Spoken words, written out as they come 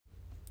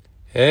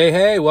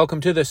Hey, welcome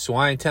to the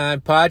Swine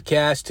Time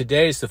Podcast.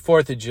 Today is the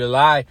 4th of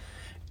July,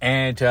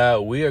 and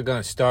we are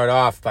going to start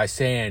off by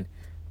saying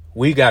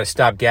we got to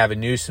stop Gavin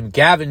Newsom.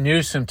 Gavin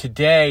Newsom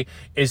today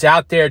is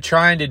out there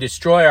trying to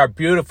destroy our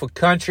beautiful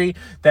country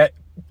that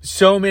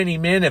so many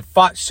men have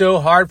fought so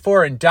hard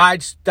for and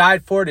died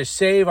for to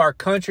save our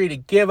country, to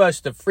give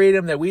us the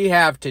freedom that we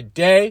have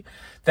today,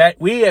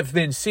 that we have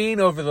been seeing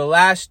over the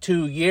last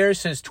 2 years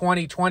since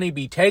 2020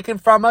 be taken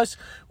from us.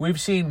 We've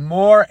seen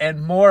more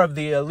and more of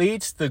the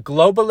elites, the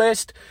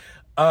globalists,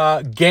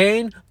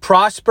 gain,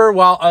 prosper,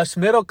 while us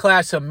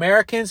middle-class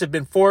Americans have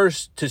been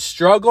forced to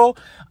struggle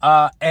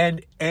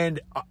and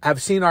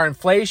have seen our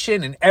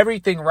inflation and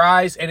everything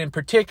rise. And in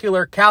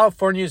particular,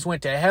 Californians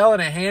went to hell in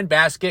a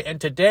handbasket. And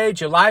today,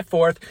 July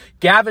 4th,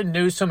 Gavin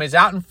Newsom is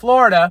out in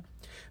Florida,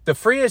 the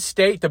freest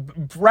state.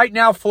 Right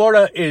now,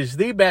 Florida is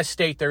the best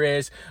state there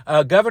is.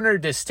 Governor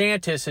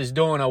DeSantis is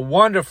doing a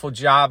wonderful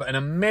job, an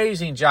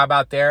amazing job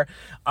out there.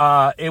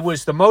 It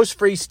was the most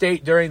free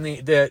state during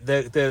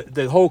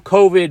the whole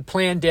COVID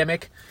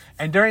pandemic.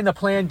 And during the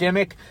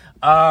pandemic,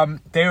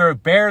 they were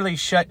barely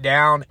shut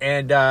down.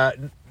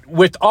 And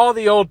with all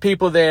the old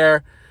people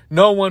there,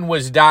 no one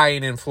was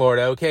dying in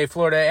Florida. Okay,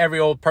 Florida, every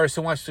old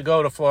person wants to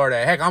go to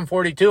Florida. Heck, I'm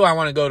 42. I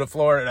want to go to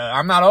Florida.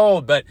 I'm not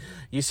old, but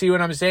you see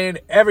what I'm saying?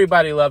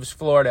 Everybody loves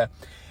Florida.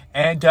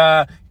 And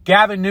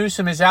Gavin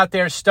Newsom is out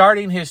there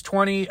starting his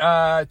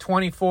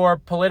 2024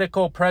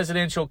 political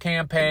presidential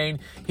campaign.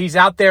 He's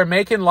out there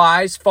making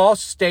lies,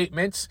 false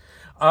statements,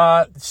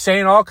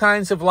 saying all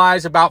kinds of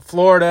lies about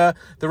Florida,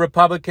 the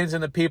Republicans,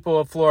 and the people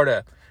of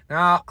Florida.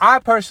 Now, I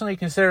personally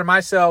consider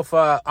myself,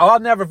 I'll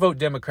never vote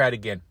Democrat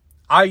again.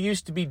 I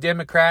used to be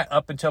Democrat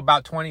up until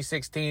about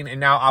 2016, and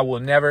now I will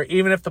never,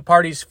 even if the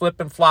parties flip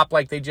and flop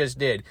like they just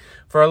did.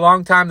 For a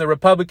long time, the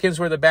Republicans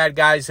were the bad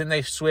guys, and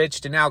they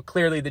switched, and now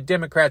clearly the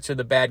Democrats are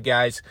the bad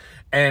guys,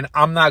 and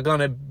I'm not going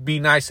to be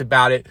nice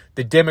about it.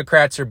 The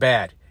Democrats are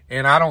bad,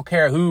 and I don't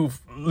care who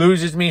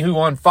loses me, who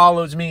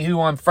unfollows me, who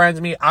unfriends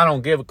me. I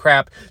don't give a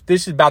crap.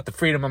 This is about the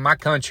freedom of my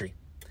country.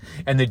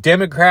 And the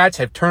Democrats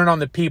have turned on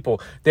the people.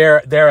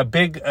 They're a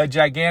big,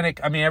 gigantic,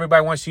 I mean,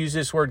 everybody wants to use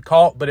this word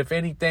cult, but if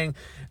anything,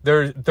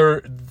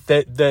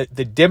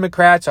 the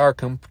Democrats are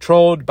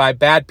controlled by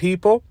bad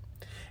people.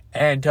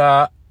 And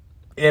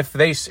if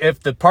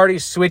the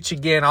parties switch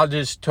again, I'll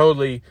just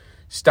totally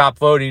stop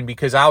voting,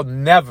 because I'll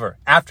never,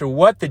 after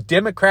what the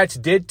Democrats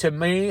did to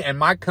me and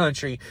my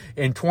country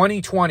in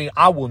 2020,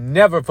 I will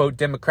never vote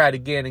Democrat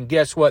again. And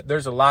guess what?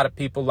 There's a lot of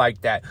people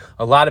like that.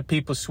 A lot of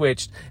people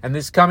switched. And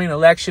this coming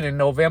election in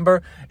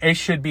November, it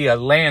should be a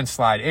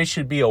landslide. It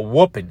should be a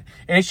whooping.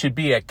 It should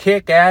be a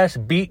kick-ass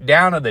beat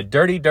down of the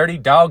dirty, dirty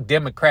dog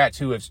Democrats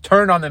who have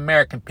turned on the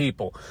American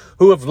people,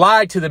 who have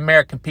lied to the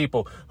American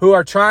people, who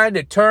are trying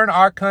to turn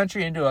our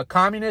country into a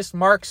communist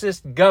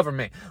Marxist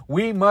government.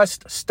 We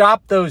must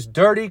stop those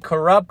dirty,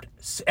 corrupt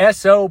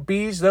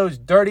SOBs, those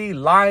dirty,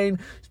 lying,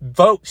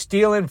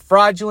 vote-stealing,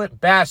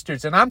 fraudulent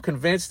bastards. And I'm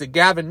convinced that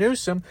Gavin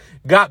Newsom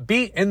got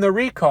beat in the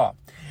recall.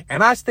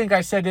 And I think I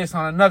said this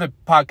on another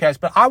podcast,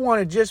 but I want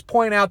to just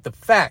point out the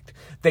fact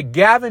that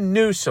Gavin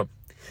Newsom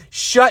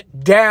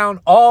shut down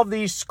all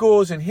these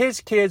schools and his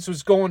kids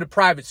was going to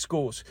private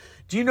schools.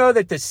 Do you know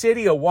that the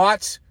city of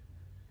Watts,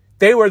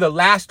 they were the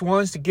last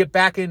ones to get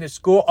back into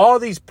school, all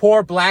these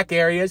poor black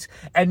areas,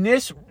 and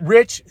this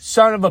rich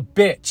son of a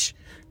bitch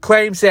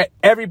claims that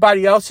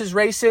everybody else is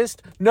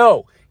racist?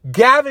 No,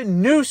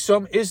 Gavin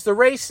Newsom is the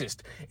racist.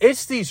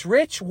 It's these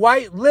rich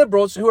white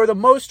liberals who are the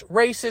most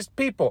racist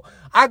people.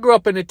 I grew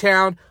up in a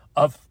town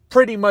of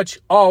pretty much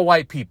all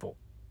white people.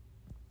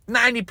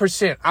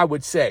 90%, I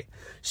would say.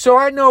 So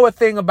I know a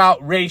thing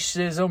about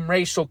racism,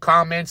 racial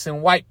comments,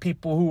 and white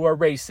people who are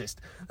racist.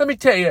 Let me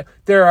tell you,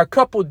 there are a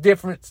couple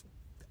different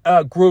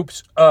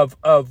groups of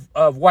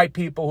white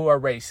people who are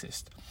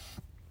racist.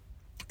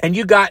 And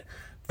you got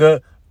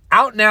the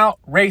out-and-out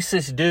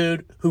racist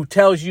dude who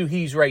tells you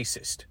he's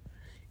racist.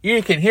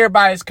 You can hear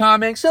by his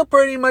comments, he'll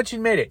pretty much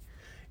admit it.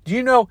 Do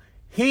you know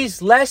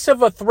he's less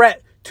of a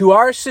threat to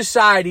our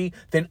society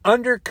than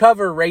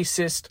undercover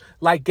racists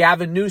like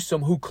Gavin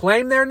Newsom, who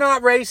claim they're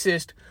not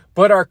racist,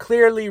 but are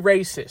clearly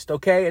racist,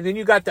 okay? And then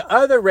you got the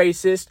other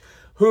racists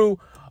who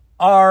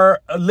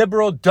are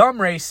liberal, dumb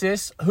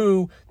racists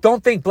who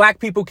don't think black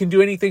people can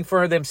do anything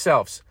for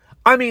themselves.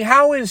 I mean,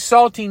 how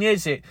insulting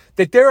is it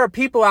that there are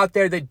people out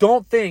there that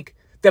don't think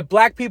that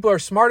black people are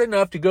smart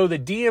enough to go to the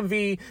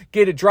DMV,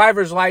 get a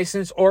driver's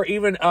license, or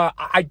even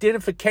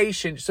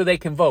identification so they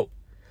can vote?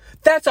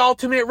 That's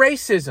ultimate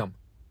racism.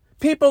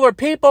 People are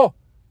people.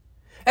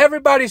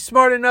 Everybody's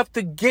smart enough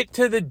to get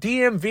to the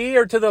DMV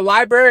or to the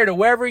library or to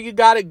wherever you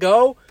got to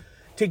go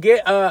to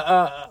get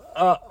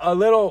a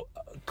little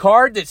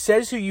card that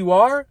says who you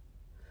are.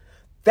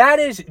 That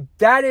is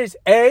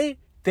A,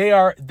 they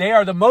are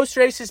the most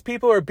racist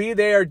people, or B,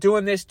 they are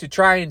doing this to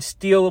try and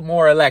steal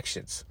more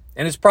elections.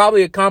 And it's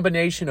probably a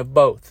combination of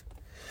both.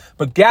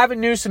 But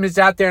Gavin Newsom is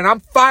out there, and I'm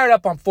fired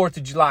up on 4th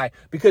of July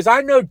because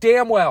I know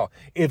damn well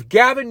if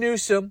Gavin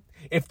Newsom,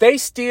 if they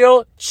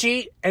steal,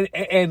 cheat,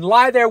 and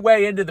lie their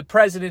way into the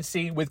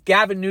presidency with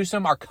Gavin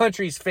Newsom, our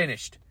country's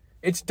finished.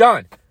 It's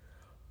done.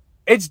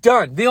 It's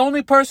done. The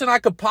only person I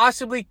could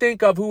possibly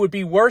think of who would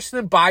be worse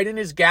than Biden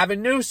is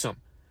Gavin Newsom.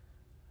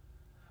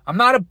 I'm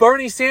not a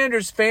Bernie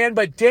Sanders fan,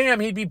 but damn,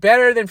 he'd be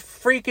better than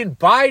freaking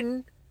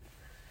Biden.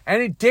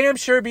 And he'd damn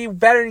sure be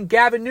better than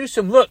Gavin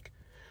Newsom. Look,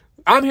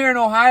 I'm here in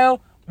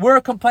Ohio.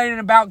 We're complaining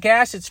about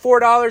gas. It's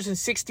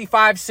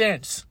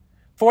 $4.65.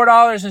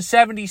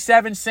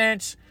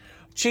 $4.77.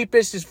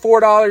 Cheapest is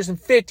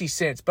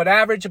 $4.50, but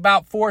average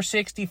about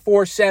 $4.60,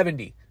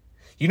 $4.70.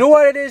 You know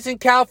what it is in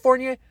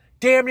California?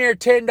 Damn near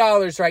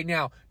 $10 right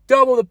now.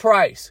 Double the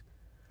price.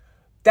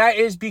 That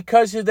is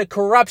because of the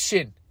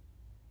corruption.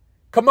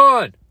 Come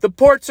on. The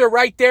ports are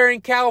right there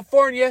in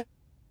California.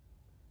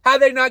 How are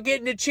they not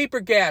getting the cheaper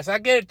gas? I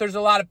get it. There's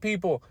a lot of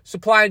people,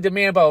 supply and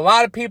demand, but a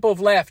lot of people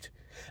have left.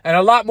 And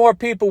a lot more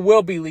people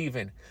will be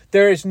leaving.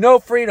 There is no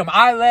freedom.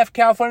 I left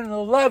California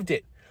and loved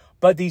it.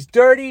 But these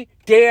dirty,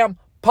 damn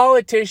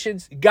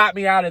politicians got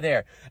me out of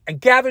there.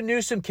 And Gavin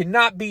Newsom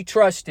cannot be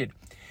trusted.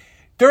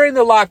 During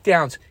the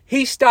lockdowns,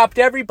 he stopped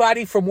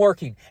everybody from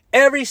working.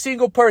 Every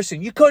single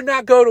person. You could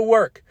not go to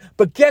work.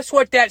 But guess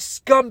what that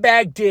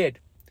scumbag did?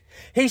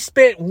 He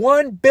spent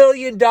 $1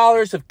 billion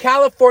of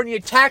California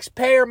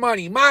taxpayer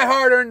money, my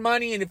hard-earned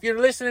money, and if you're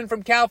listening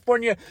from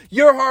California,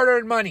 your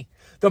hard-earned money,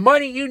 the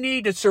money you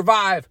need to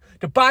survive,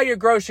 to buy your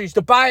groceries,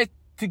 to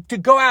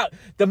go out,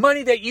 the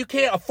money that you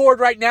can't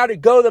afford right now to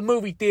go to the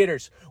movie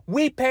theaters.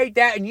 We paid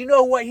that, and you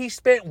know what he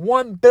spent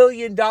 $1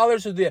 billion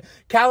of the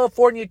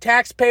California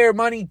taxpayer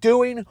money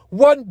doing?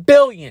 $1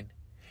 billion.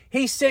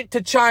 He sent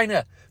to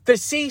China, the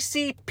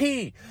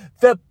CCP,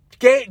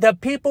 the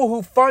people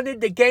who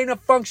funded the gain of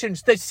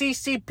functions, the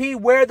CCP,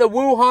 where the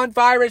Wuhan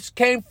virus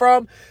came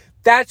from.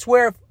 That's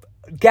where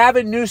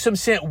Gavin Newsom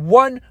sent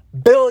 $1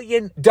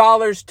 billion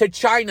to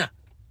China.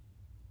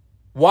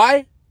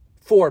 Why?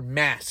 For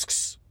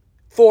masks.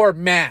 For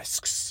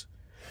masks.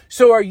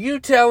 So are you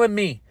telling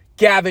me,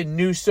 Gavin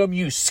Newsom,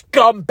 you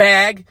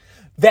scumbag,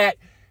 that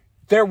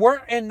there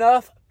weren't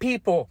enough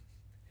people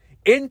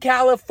in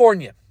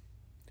California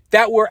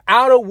that were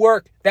out of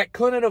work that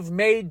couldn't have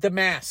made the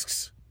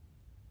masks?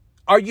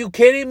 Are you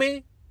kidding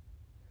me?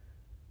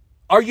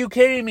 Are you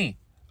kidding me?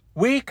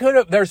 We could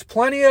have, there's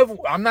plenty of,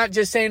 I'm not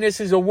just saying this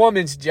is a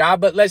woman's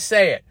job, but let's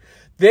say it.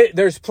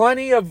 There's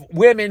plenty of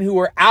women who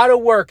were out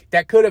of work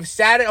that could have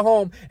sat at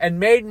home and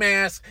made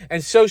masks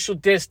and social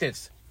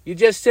distance. You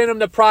just send them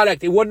the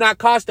product. It would not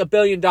cost $1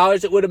 billion.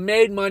 It would have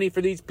made money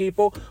for these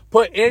people,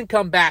 put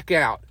income back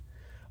out.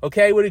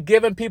 Okay, would have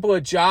given people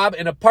a job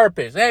and a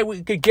purpose. Hey,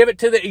 we could give it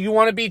to you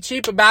want to be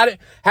cheap about it?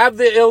 Have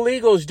the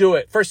illegals do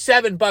it for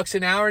 $7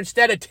 an hour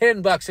instead of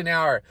 $10 an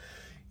hour.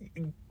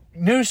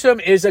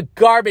 Newsom is a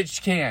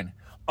garbage can,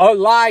 a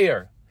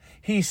liar.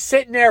 He's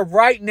sitting there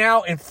right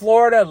now in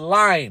Florida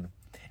lying.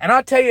 And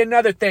I'll tell you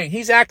another thing.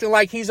 He's acting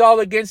like he's all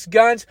against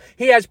guns.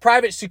 He has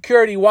private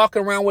security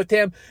walking around with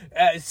him,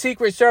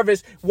 Secret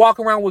Service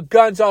walking around with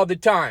guns all the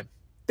time.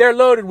 They're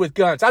loaded with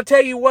guns. I'll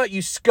tell you what,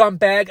 you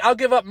scumbag. I'll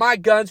give up my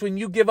guns when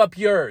you give up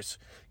yours.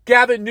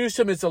 Gavin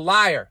Newsom is a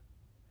liar.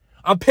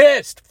 I'm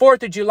pissed.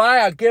 4th of July,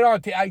 I'll get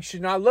on to, I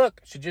should not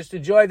look. I should just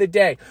enjoy the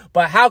day.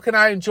 But how can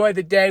I enjoy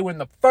the day when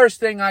the first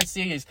thing I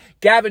see is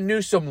Gavin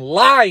Newsom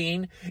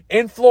lying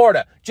in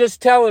Florida,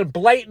 just telling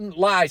blatant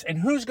lies? And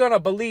who's going to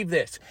believe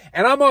this?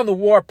 And I'm on the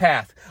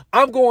warpath.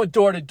 I'm going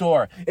door to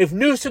door. If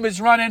Newsom is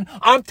running,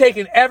 I'm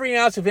taking every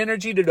ounce of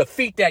energy to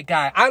defeat that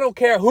guy. I don't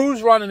care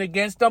who's running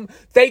against him.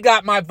 They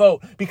got my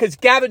vote because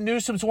Gavin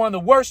Newsom's one of the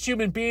worst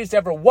human beings to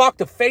ever walk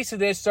the face of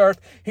this earth.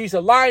 He's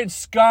a lying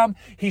scum.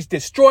 He's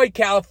destroyed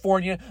California.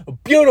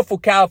 Beautiful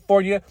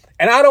California,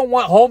 and I don't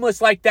want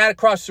homeless like that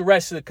across the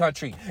rest of the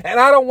country. And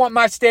I don't want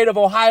my state of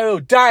Ohio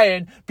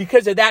dying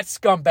because of that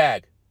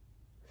scumbag.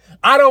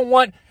 I don't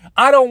want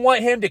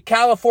him to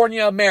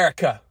California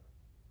America.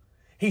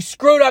 He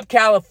screwed up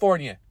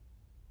California.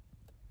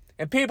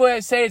 And people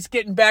that say it's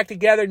getting back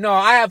together, no,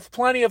 I have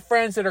plenty of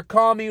friends that are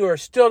calling me who are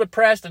still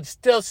depressed and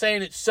still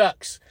saying it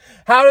sucks.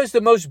 How does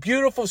the most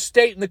beautiful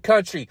state in the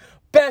country,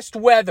 best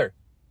weather,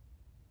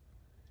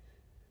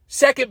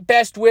 second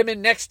best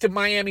women next to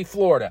Miami,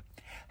 Florida,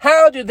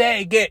 how do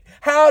they get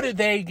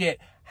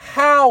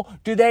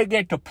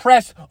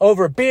depressed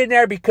over being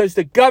there because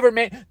the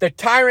government, the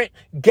tyrant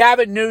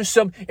Gavin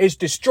Newsom, is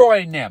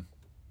destroying them?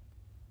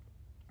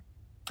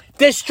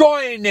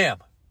 Destroying them.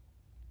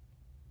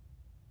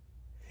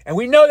 And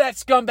we know that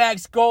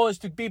scumbag's goal is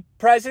to be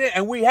president,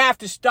 and we have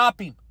to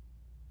stop him.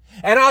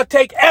 And I'll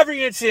take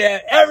every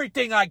incident,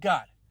 everything I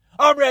got.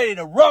 I'm ready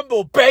to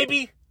rumble,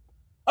 baby.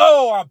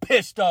 Oh, I'm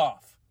pissed off.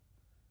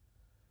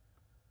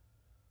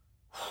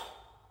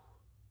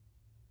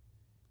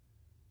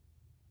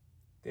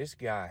 This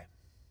guy,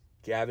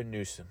 Gavin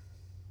Newsom,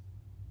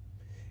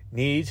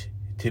 needs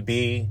to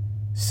be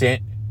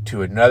sent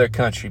to another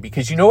country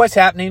because you know what's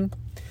happening?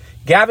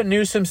 Gavin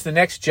Newsom's the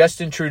next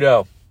Justin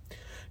Trudeau.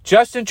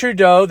 Justin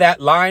Trudeau,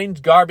 that lying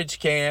garbage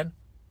can,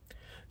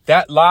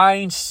 that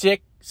lying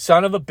sick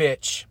son of a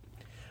bitch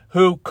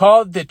who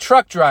called the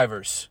truck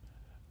drivers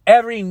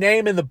every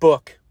name in the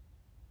book.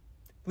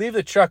 Leave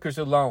the truckers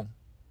alone.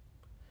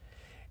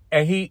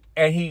 and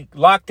he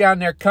locked down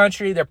their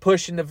country. They're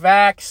pushing the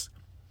vax.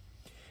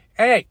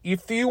 Hey,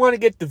 if you want to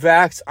get the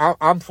vax,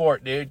 I'm for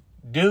it, dude.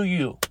 Do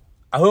you?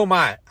 Who am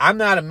I? I'm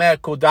not a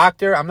medical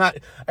doctor. I'm not.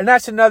 And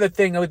that's another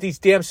thing with these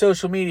damn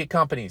social media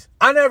companies.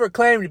 I never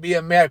claimed to be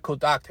a medical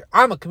doctor.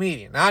 I'm a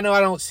comedian. Now, I know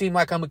I don't seem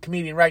like I'm a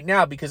comedian right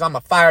now because I'm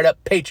a fired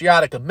up,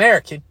 patriotic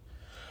American.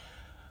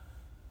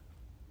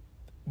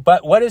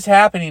 But what is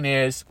happening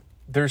is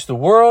there's the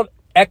World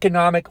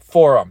Economic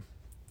Forum.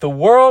 The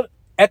World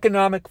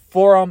Economic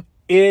Forum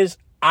is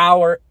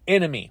our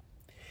enemy.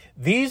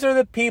 These are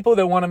the people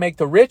that want to make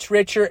the rich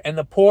richer and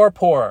the poor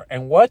poorer.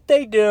 And what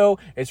they do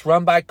is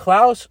run by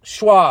Klaus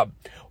Schwab.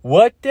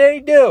 What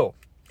they do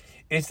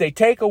is they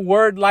take a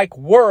word like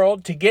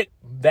world to get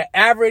the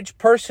average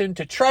person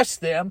to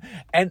trust them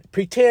and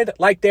pretend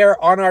like they're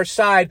on our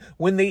side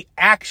when the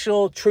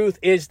actual truth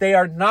is they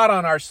are not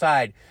on our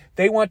side.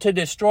 They want to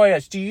destroy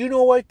us. Do you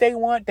know what they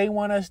want? They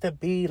want us to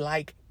be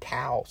like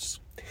cows.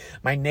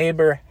 My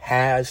neighbor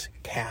has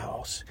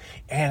cows,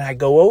 and I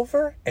go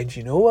over, and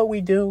you know what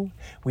we do?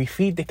 We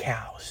feed the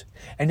cows,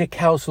 and the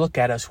cows look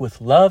at us with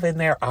love in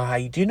their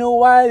eye. Do you know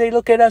why they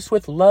look at us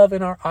with love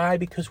in our eye?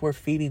 Because we're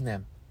feeding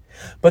them.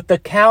 But the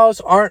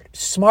cows aren't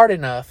smart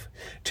enough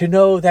to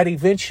know that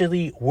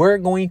eventually we're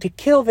going to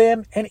kill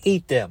them and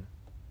eat them.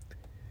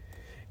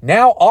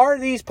 Now, are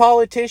these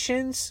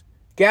politicians,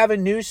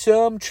 Gavin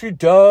Newsom,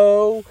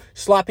 Trudeau,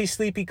 Sloppy,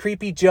 Sleepy,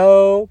 Creepy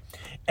Joe,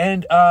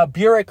 and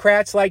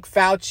bureaucrats like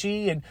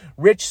Fauci and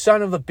rich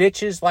son of a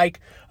bitches like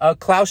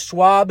Klaus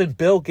Schwab and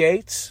Bill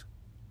Gates,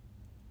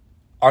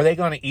 are they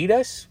going to eat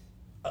us?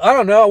 I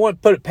don't know. I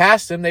wouldn't put it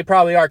past them. They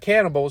probably are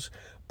cannibals,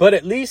 but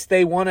at least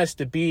they want us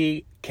to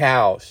be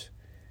cows.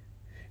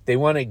 They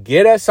want to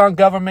get us on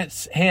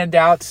government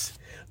handouts.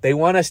 They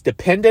want us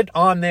dependent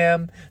on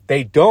them.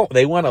 They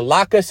want to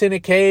lock us in a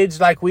cage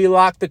like we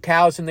lock the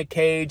cows in the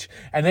cage.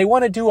 And they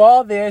want to do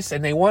all this,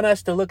 and they want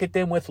us to look at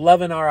them with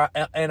love in our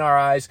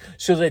eyes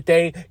so that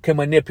they can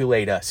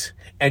manipulate us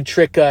and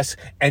trick us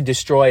and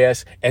destroy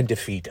us and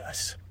defeat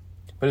us.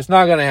 But it's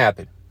not going to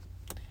happen.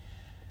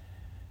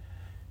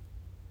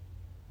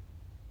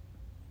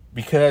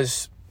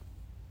 Because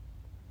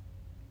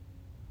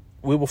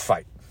we will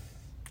fight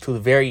to the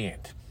very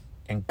end.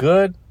 And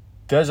good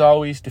does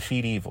always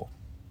defeat evil.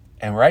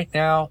 And right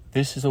now,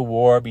 this is a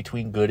war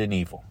between good and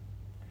evil.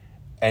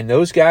 And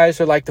those guys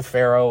are like the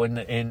Pharaoh, and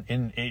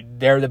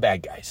they're the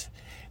bad guys.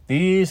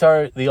 These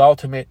are the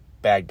ultimate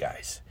bad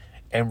guys.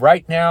 And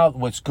right now,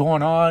 what's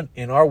going on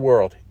in our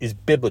world is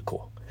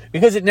biblical.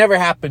 Because it never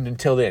happened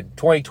until then,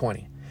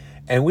 2020.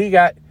 And we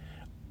got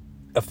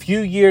a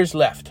few years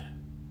left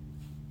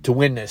to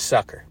win this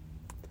sucker.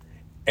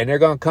 And they're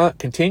going to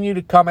continue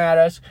to come at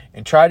us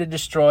and try to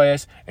destroy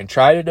us and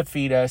try to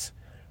defeat us.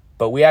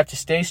 But we have to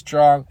stay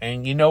strong.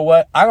 And you know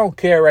what? I don't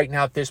care right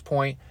now at this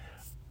point.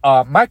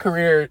 My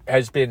career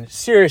has been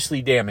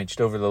seriously damaged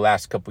over the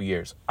last couple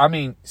years. I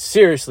mean,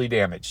 seriously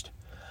damaged.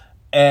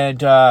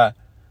 And I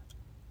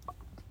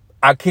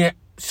can't.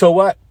 So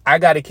what? I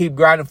got to keep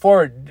grinding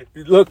forward.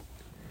 Look,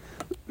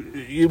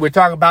 we're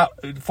talking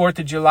about 4th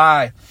of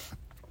July,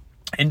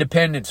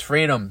 independence,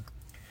 freedom.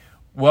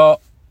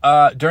 Well,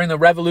 during the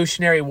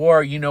Revolutionary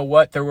War, you know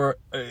what? There were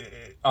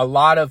a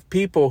lot of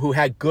people who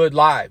had good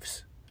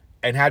lives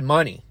and had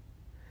money.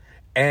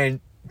 And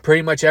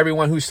pretty much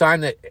everyone who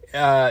signed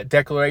the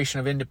Declaration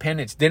of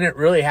Independence didn't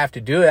really have to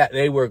do that.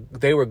 They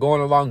were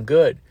going along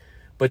good,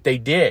 but they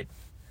did.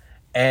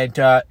 And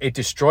it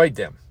destroyed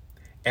them.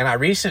 And I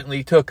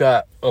recently took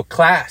a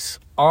class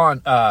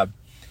on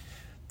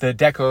the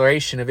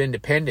Declaration of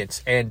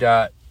Independence. And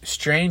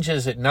strange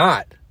as it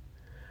not,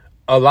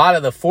 a lot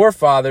of the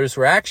forefathers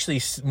were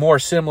actually more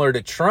similar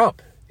to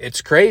Trump.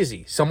 It's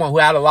crazy. Someone who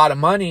had a lot of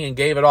money and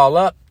gave it all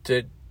up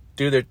to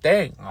do their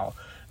thing.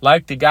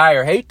 Like the guy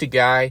or hate the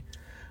guy.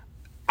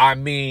 I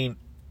mean,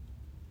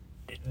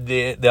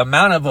 the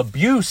amount of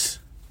abuse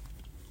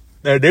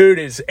the dude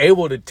is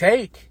able to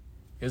take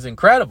is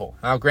incredible.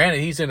 Now,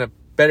 granted, he's in a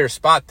better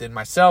spot than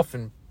myself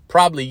and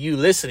probably you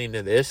listening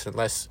to this,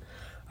 unless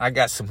I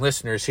got some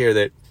listeners here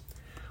that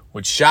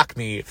would shock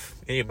me if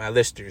any of my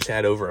listeners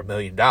had over $1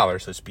 million.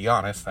 Let's be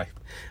honest.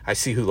 I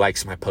see who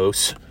likes my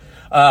posts.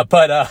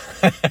 But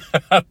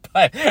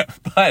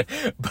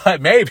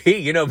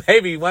maybe,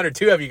 maybe one or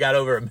two of you got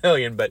over $1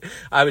 million, but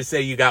I would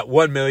say you got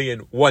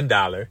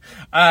 $1,000,001.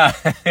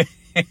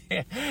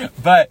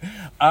 But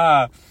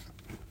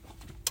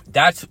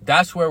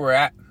that's where we're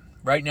at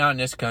right now in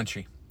this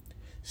country.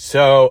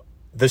 So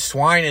the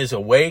swine is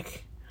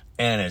awake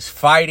and is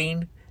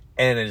fighting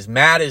and is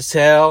mad as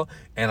hell,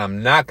 and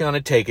I'm not going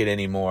to take it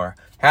anymore.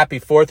 Happy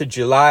 4th of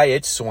July.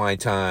 It's swine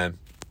time.